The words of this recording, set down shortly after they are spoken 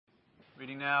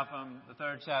Reading now from the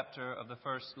 3rd chapter of the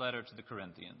first letter to the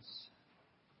Corinthians.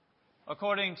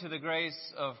 According to the grace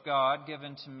of God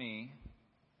given to me,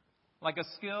 like a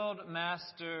skilled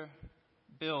master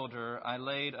builder, I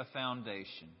laid a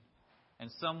foundation, and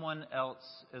someone else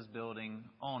is building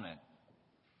on it.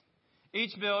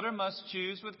 Each builder must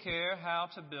choose with care how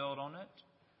to build on it,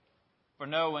 for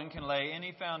no one can lay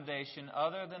any foundation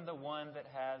other than the one that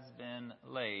has been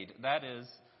laid, that is,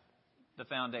 the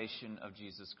foundation of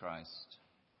Jesus Christ.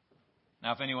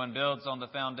 Now, if anyone builds on the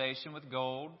foundation with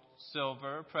gold,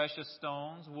 silver, precious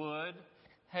stones, wood,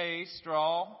 hay,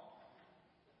 straw,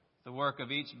 the work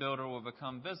of each builder will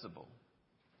become visible,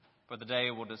 for the day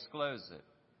will disclose it,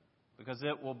 because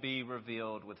it will be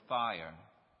revealed with fire.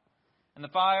 And the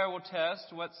fire will test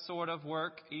what sort of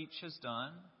work each has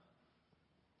done.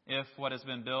 If what has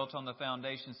been built on the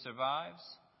foundation survives,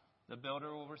 the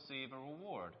builder will receive a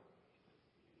reward.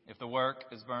 If the work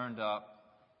is burned up,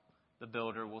 the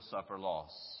builder will suffer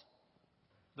loss.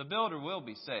 The builder will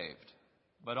be saved,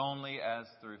 but only as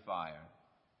through fire.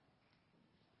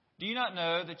 Do you not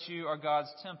know that you are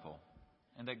God's temple,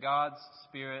 and that God's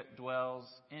Spirit dwells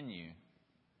in you?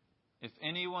 If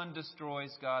anyone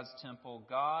destroys God's temple,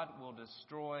 God will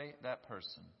destroy that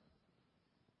person.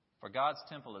 For God's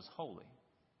temple is holy,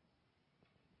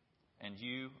 and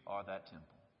you are that temple.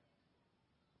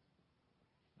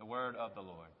 The word of the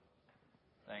Lord.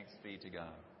 Thanks be to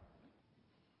God.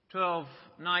 12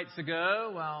 nights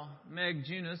ago, while Meg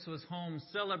Junis was home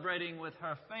celebrating with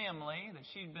her family that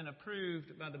she'd been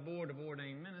approved by the Board of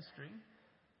Ordained Ministry,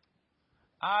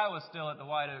 I was still at the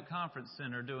White Oak Conference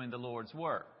Center doing the Lord's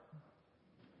work.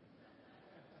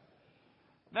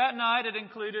 That night it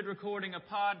included recording a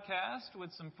podcast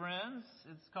with some friends.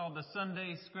 It's called the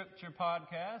Sunday Scripture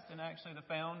Podcast, and actually the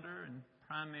founder and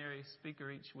primary speaker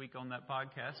each week on that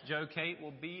podcast, Joe Cate,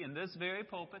 will be in this very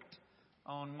pulpit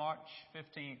on March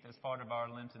 15th as part of our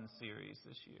Lenten series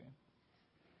this year.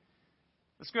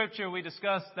 The scripture we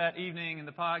discussed that evening in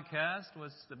the podcast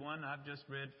was the one I've just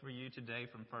read for you today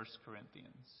from 1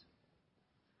 Corinthians.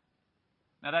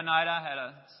 Now that night I had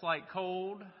a slight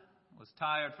cold, was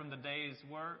tired from the day's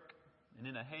work, and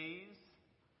in a haze.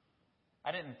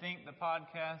 I didn't think the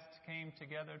podcast came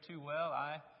together too well.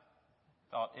 I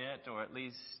thought it, or at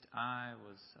least I,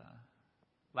 was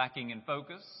lacking in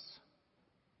focus.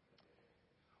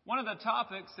 One of the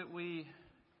topics that we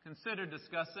considered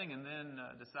discussing and then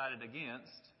decided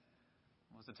against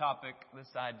was the topic, this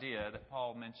idea that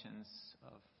Paul mentions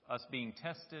of us being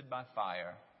tested by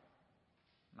fire.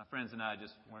 My friends and I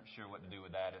just weren't sure what to do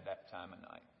with that at that time of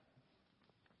night.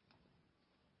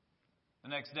 The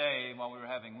next day, while we were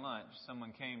having lunch,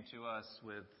 someone came to us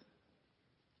with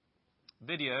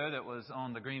video that was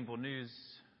on the Greenville News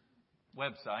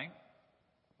website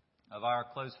of our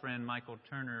close friend Michael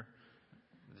Turner,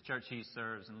 the church he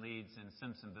serves and leads in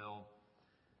Simpsonville,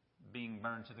 being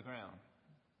burned to the ground.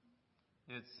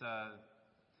 It's a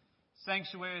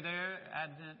sanctuary there,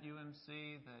 Advent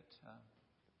UMC,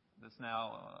 that's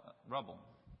now rubble.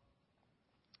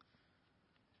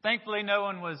 Thankfully, no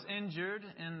one was injured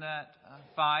in that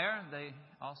fire. They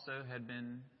also had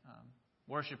been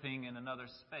worshiping in another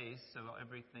space, so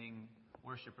everything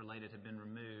worship-related had been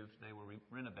removed. They were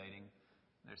renovating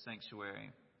their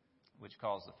sanctuary, which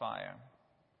caused the fire.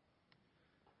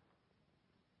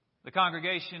 The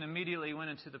congregation immediately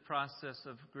went into the process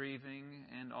of grieving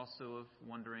and also of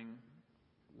wondering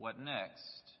what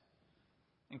next,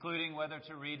 including whether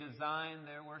to redesign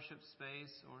their worship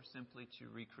space or simply to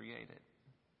recreate it.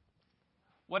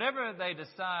 Whatever they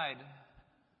decide,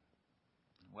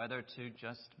 whether to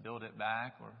just build it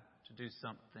back or to do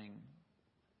something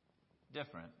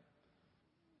different,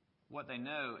 what they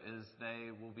know is they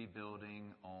will be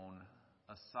building on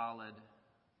a solid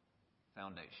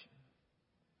foundation.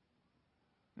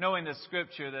 Knowing the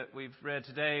scripture that we've read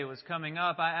today was coming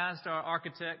up, I asked our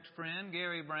architect friend,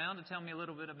 Gary Brown, to tell me a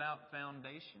little bit about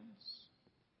foundations.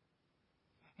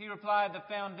 He replied, the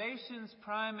foundation's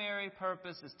primary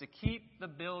purpose is to keep the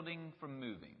building from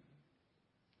moving.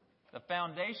 The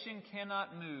foundation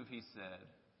cannot move, he said,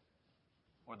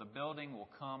 or the building will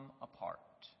come apart.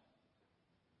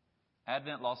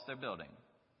 Advent lost their building,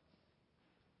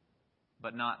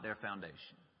 but not their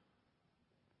foundation.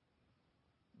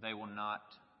 They will not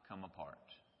come apart.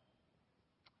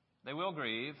 They will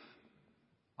grieve.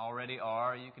 Already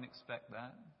are. You can expect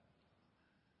that.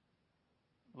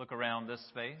 Look around this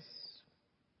space.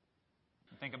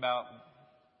 Think about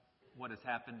what has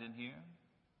happened in here.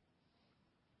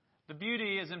 The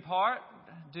beauty is in part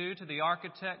due to the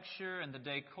architecture and the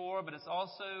decor, but it's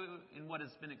also in what has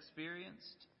been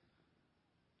experienced.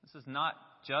 This is not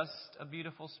just a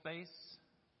beautiful space.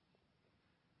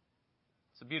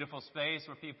 It's a beautiful space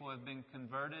where people have been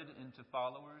converted into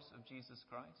followers of Jesus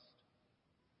Christ.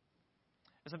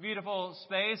 It's a beautiful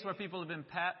space where people have been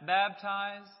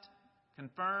baptized,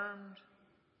 confirmed,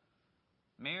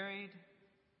 married,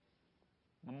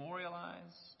 memorialized.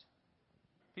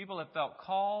 People have felt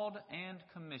called and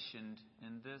commissioned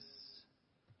in this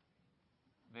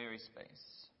very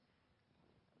space.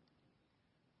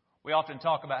 We often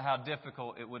talk about how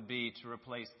difficult it would be to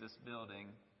replace this building.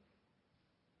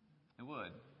 It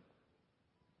would.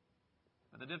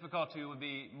 But the difficulty would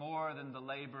be more than the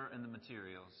labor and the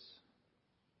materials.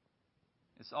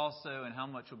 It's also in how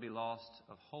much will be lost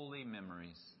of holy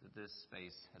memories that this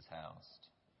space has housed.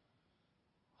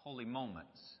 Holy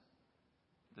moments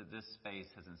that this space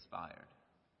has inspired.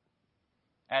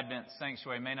 Advent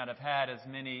Sanctuary may not have had as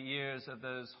many years of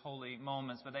those holy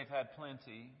moments, but they've had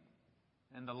plenty.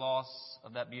 And the loss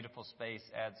of that beautiful space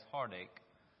adds heartache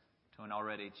to an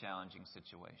already challenging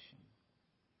situation.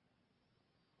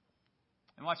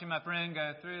 And watching my friend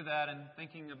go through that and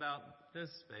thinking about this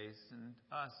space and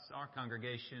us, our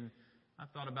congregation, I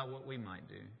thought about what we might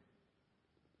do.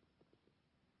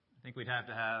 I think we'd have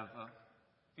to have a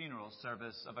funeral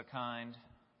service of a kind.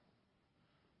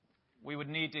 We would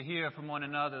need to hear from one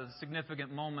another the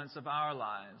significant moments of our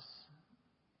lives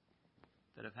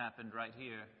that have happened right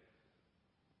here.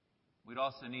 We'd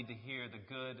also need to hear the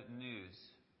good news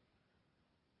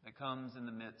that comes in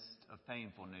the midst of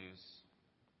painful news.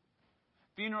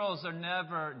 Funerals are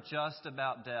never just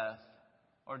about death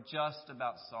or just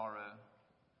about sorrow.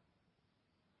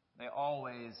 They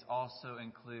always also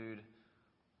include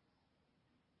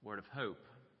word of hope,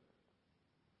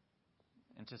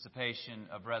 anticipation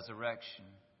of resurrection.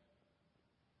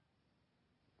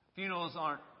 Funerals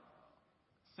aren't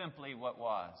simply what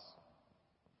was.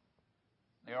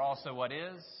 They are also what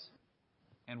is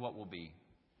and what will be.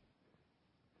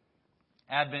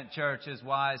 Advent Church is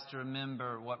wise to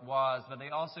remember what was, but they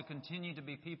also continue to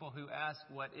be people who ask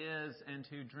what is and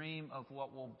who dream of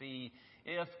what will be.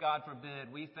 If, God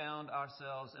forbid, we found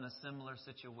ourselves in a similar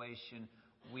situation,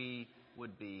 we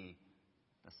would be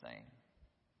the same.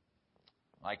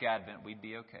 Like Advent, we'd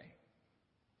be okay.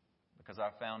 Because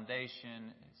our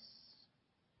foundation is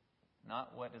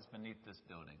not what is beneath this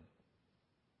building,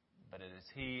 but it is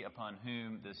He upon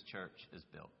whom this church is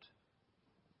built.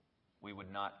 We would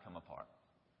not come apart.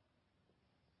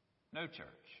 No church,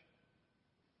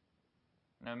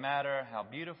 no matter how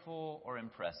beautiful or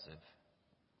impressive,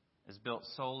 is built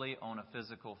solely on a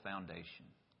physical foundation.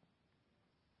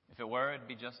 If it were, it'd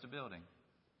be just a building.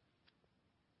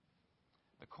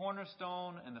 The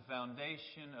cornerstone and the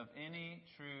foundation of any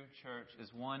true church is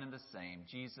one and the same: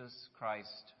 Jesus Christ,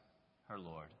 her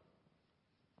Lord.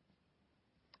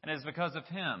 And it is because of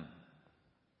Him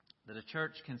that a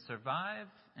church can survive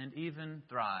and even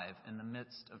thrive in the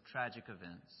midst of tragic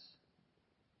events.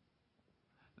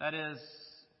 That is,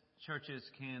 churches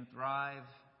can thrive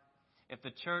if the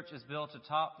church is built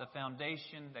atop the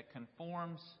foundation that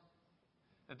conforms.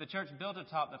 If the church built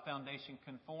atop the foundation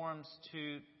conforms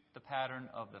to the pattern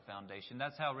of the foundation.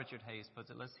 That's how Richard Hayes puts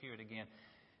it. Let's hear it again.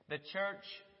 The church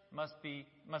must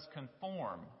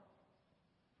conform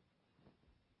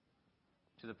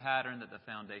to the pattern that the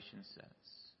foundation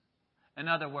sets. In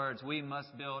other words, we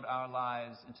must build our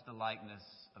lives into the likeness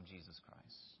of Jesus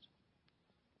Christ.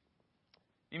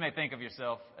 You may think of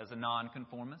yourself as a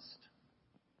nonconformist.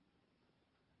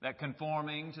 That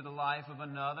conforming to the life of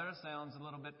another sounds a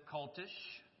little bit cultish.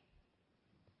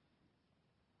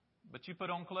 But you put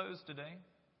on clothes today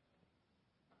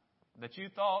that you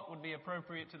thought would be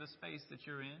appropriate to the space that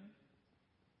you're in.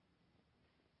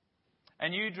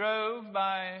 And you drove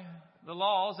by the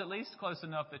laws at least close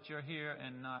enough that you're here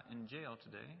and not in jail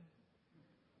today.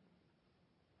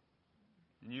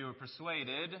 And you were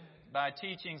persuaded by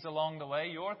teachings along the way.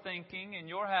 Your thinking and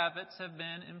your habits have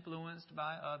been influenced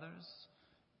by others.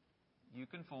 You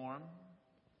conform.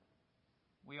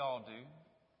 We all do.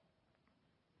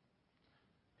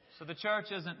 So the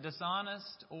church isn't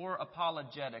dishonest or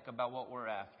apologetic about what we're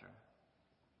after.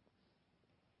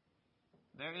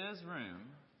 There is room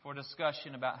for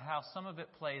discussion about how some of it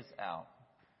plays out.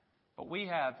 But we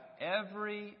have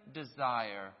every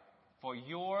desire for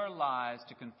your lives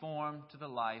to conform to the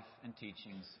life and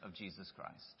teachings of Jesus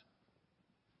Christ.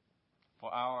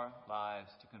 For our lives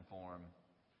to conform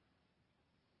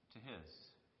to His.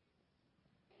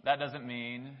 That doesn't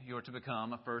mean you're to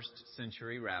become a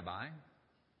first-century rabbi.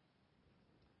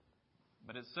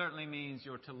 But it certainly means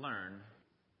you're to learn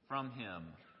from Him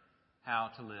how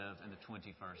to live in the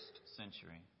 21st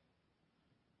century.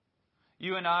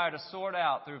 You and I are to sort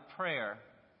out through prayer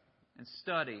and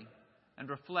study and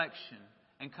reflection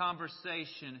and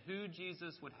conversation who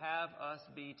Jesus would have us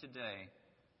be today.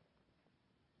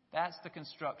 That's the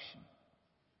construction,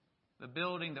 the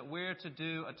building that we're to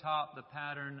do atop the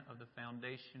pattern of the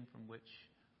foundation from which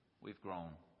we've grown.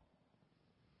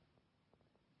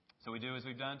 So we do as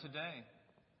we've done today.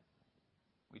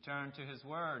 We turn to His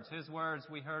words. His words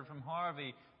we heard from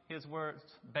Harvey. His words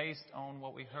based on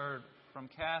what we heard from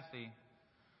Kathy.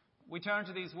 We turn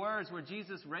to these words where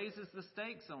Jesus raises the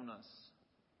stakes on us.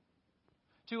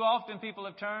 Too often people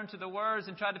have turned to the words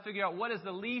and tried to figure out what is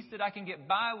the least that I can get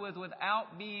by with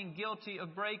without being guilty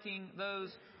of breaking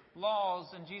those laws.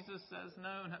 And Jesus says,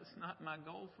 no, that's not my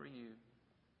goal for you.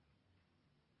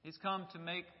 He's come to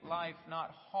make life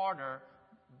not harder,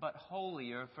 but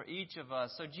holier for each of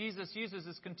us. So Jesus uses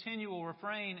this continual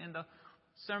refrain in the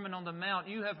Sermon on the Mount.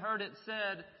 You have heard it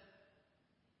said,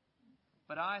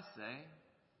 but I say.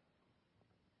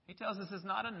 He tells us it's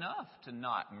not enough to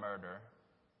not murder.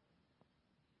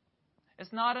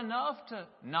 It's not enough to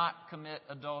not commit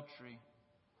adultery.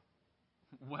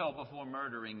 Well before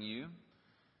murdering you,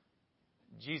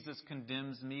 Jesus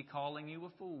condemns me calling you a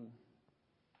fool.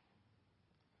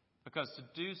 Because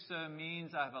to do so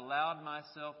means I've allowed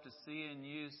myself to see in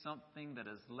you something that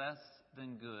is less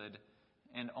than good,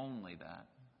 and only that.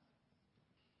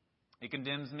 He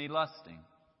condemns me lusting.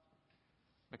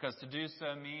 Because to do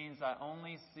so means I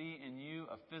only see in you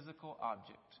a physical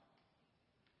object.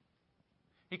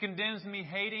 He condemns me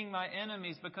hating my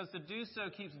enemies, because to do so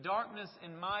keeps darkness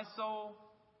in my soul,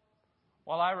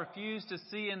 while I refuse to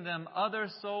see in them other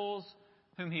souls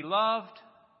whom He loved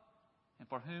and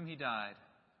for whom He died.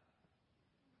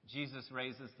 Jesus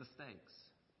raises the stakes.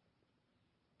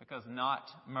 Because not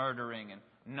murdering and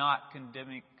not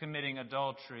committing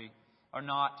adultery are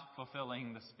not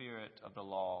fulfilling the spirit of the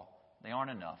law. They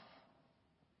aren't enough.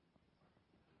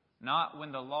 Not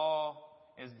when the law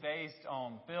is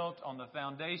built on the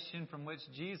foundation from which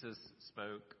Jesus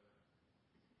spoke.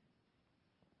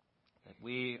 That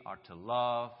we are to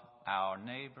love our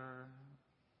neighbor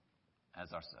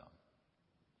as ourselves.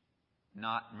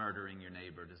 Not murdering your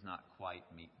neighbor does not quite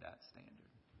meet that standard.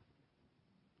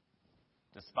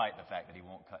 Despite the fact that He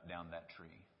won't cut down that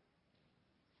tree.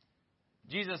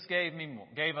 Jesus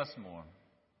gave us more.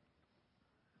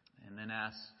 And then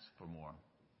asked for more.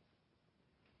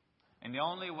 And the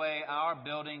only way our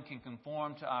building can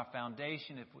conform to our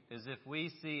foundation is if we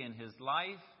see in His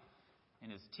life,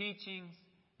 in His teachings,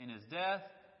 in His death,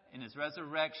 in His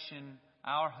resurrection,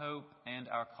 our hope and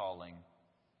our calling.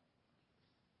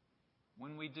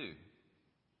 When we do,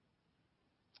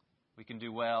 we can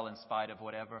do well in spite of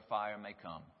whatever fire may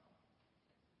come.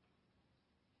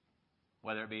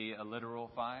 Whether it be a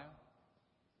literal fire,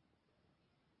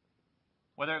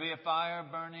 whether it be a fire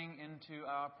burning into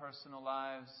our personal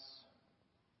lives,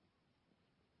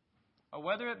 or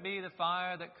whether it be the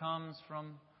fire that comes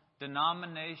from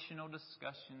denominational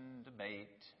discussion, debate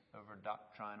over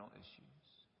doctrinal issues.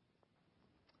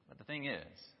 But the thing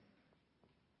is,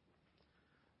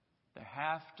 there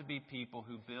have to be people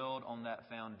who build on that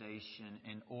foundation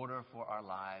in order for our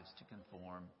lives to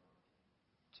conform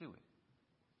to it.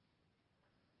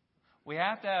 We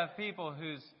have to have people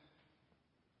whose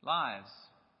lives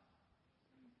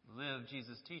live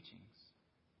Jesus' teachings.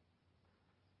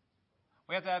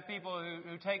 We have to have people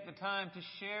who take the time to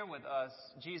share with us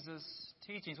Jesus'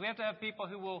 teachings. We have to have people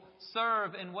who will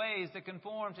serve in ways that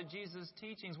conform to Jesus'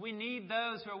 teachings. We need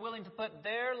those who are willing to put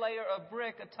their layer of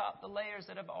brick atop the layers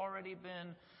that have already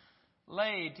been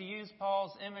laid. To use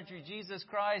Paul's imagery, Jesus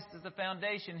Christ is the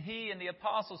foundation. He and the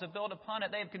apostles have built upon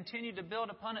it. They have continued to build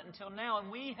upon it until now. And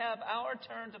we have our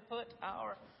turn to put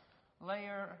our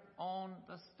layer on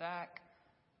the stack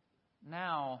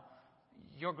now.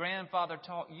 Your grandfather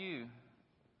taught you,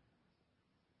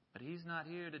 but he's not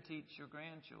here to teach your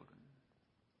grandchildren.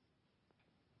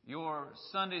 Your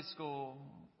Sunday school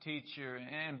teacher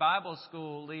and Bible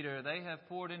school leader, they have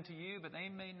poured into you, but they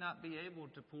may not be able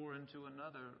to pour into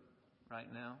another right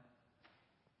now.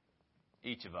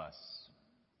 Each of us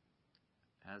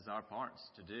has our parts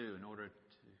to do in order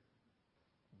to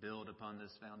build upon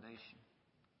this foundation.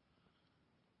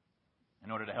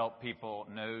 In order to help people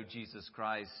know Jesus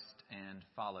Christ and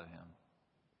follow Him.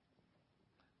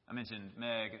 I mentioned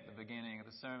Meg at the beginning of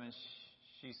the sermon.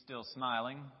 She's still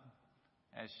smiling,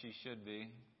 as she should be.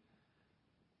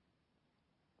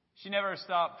 She never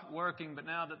stopped working, but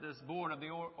now that this board of the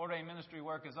ordained ministry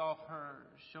work is off her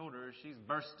shoulders, she's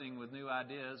bursting with new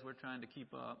ideas. We're trying to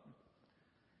keep up.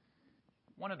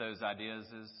 One of those ideas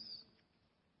is,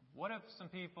 what if some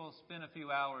people spend a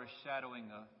few hours shadowing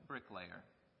a bricklayer?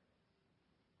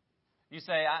 You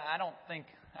say, I don't think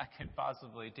I could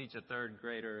possibly teach a third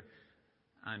grader.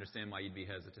 I understand why you'd be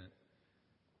hesitant.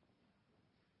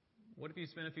 What if you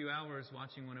spent a few hours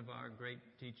watching one of our great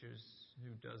teachers who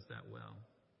does that well?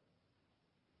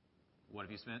 What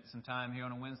if you spent some time here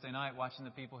on a Wednesday night watching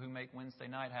the people who make Wednesday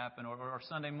night happen, or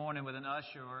Sunday morning with an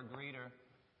usher or a greeter?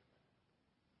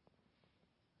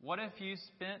 What if you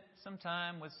spent some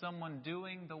time with someone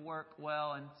doing the work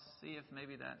well and see if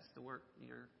maybe that's the work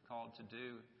you're called to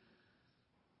do?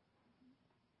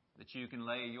 That you can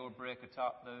lay your brick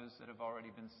atop those that have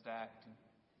already been stacked and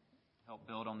help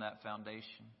build on that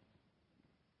foundation.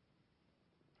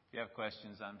 If you have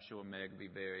questions, I'm sure Meg will be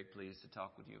very pleased to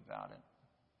talk with you about it.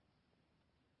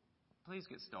 Please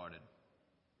get started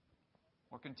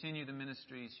or continue the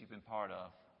ministries you've been part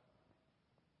of.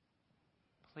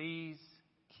 Please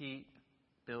keep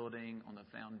building on the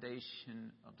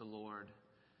foundation of the Lord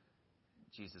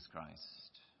Jesus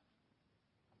Christ.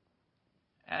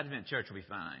 Advent Church will be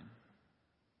fine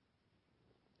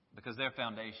because their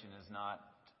foundation is not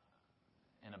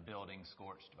in a building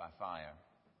scorched by fire.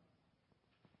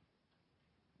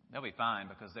 They'll be fine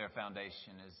because their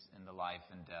foundation is in the life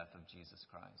and death of Jesus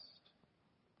Christ.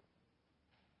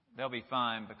 They'll be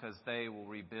fine because they will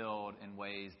rebuild in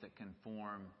ways that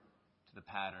conform to the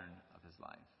pattern of His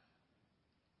life.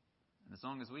 And as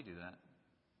long as we do that,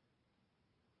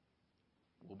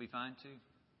 we'll be fine too.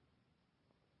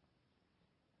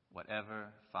 Whatever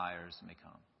fires may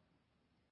come.